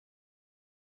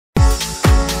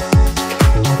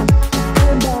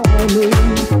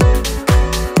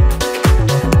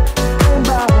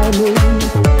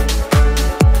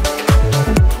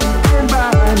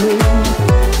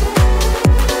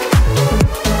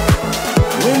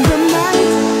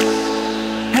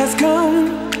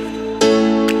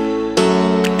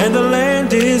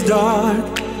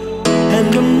dark, and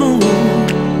the moon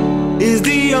is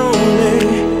the only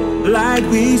light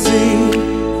we see.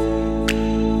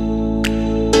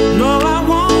 No, I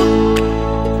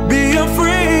won't be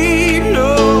afraid.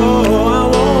 No, I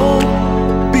won't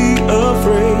be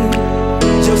afraid.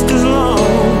 Just as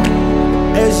long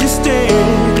as you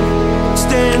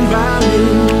stand by me.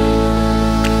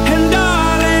 And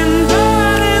darling,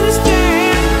 darling,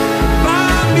 stand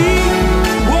by me.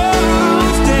 Whoa,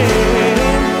 stand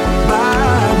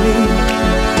by me.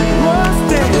 Whoa,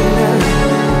 stand by me.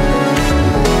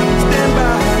 Stand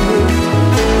by me.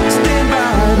 Stand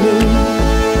by me.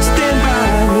 Stand by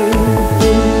me.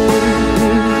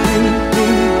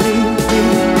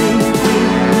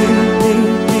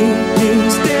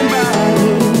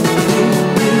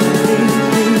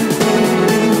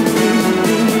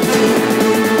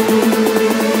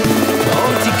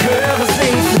 Und die Chöre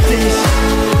singen für dich.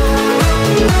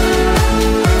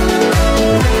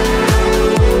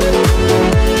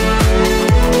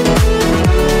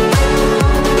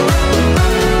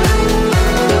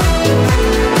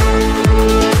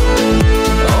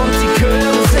 Und die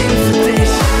Chöre singen für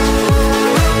dich.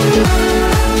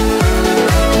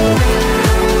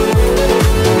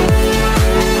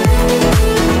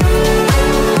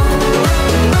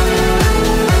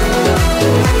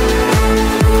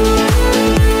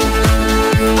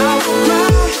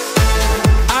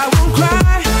 I won't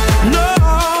cry, no,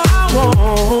 I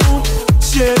won't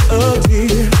shed a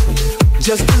tear.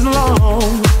 Just as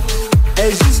long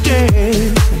as you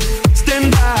stand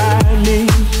by me.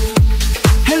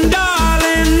 And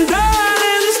darling,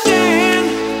 darling, stand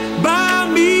by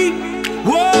me.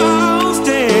 Whoa,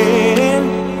 stand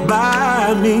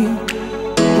by me.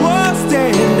 Whoa,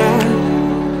 stand now.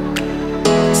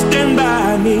 Stand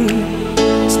by me.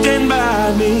 Stand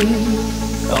by me.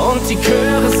 Und die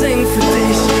Chöre singen für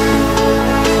dich.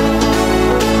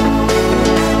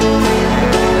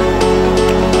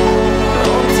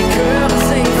 Und die Chöre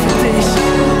singen für dich.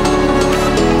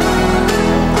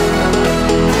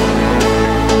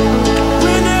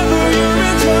 Whenever you're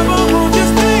in trouble, won't you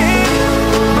stand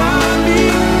by me?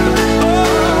 Oh,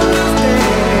 stand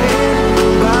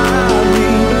by me.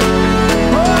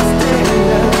 Oh, stand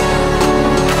now.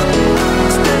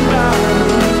 Stand by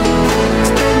me.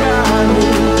 Stand by me.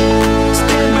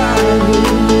 Stand by me.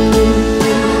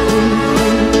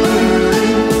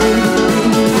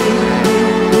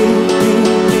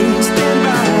 Stand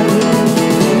by me.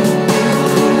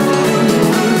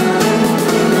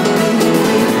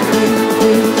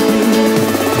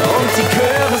 Und die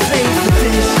Chöre singen für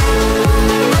dich.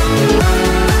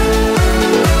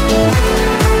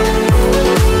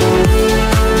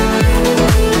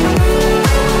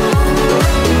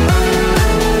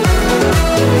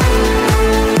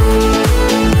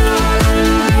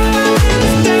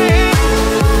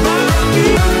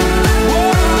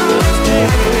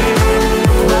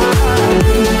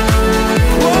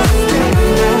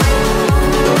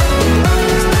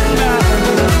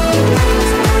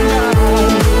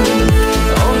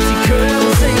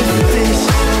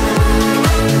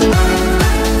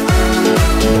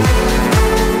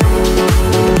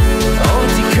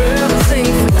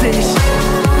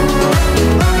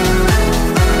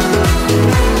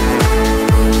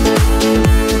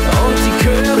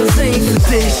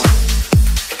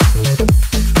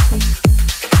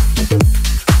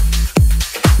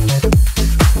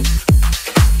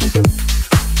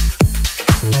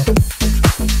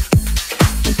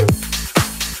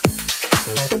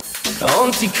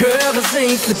 Und die Chöre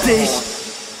singen für dich.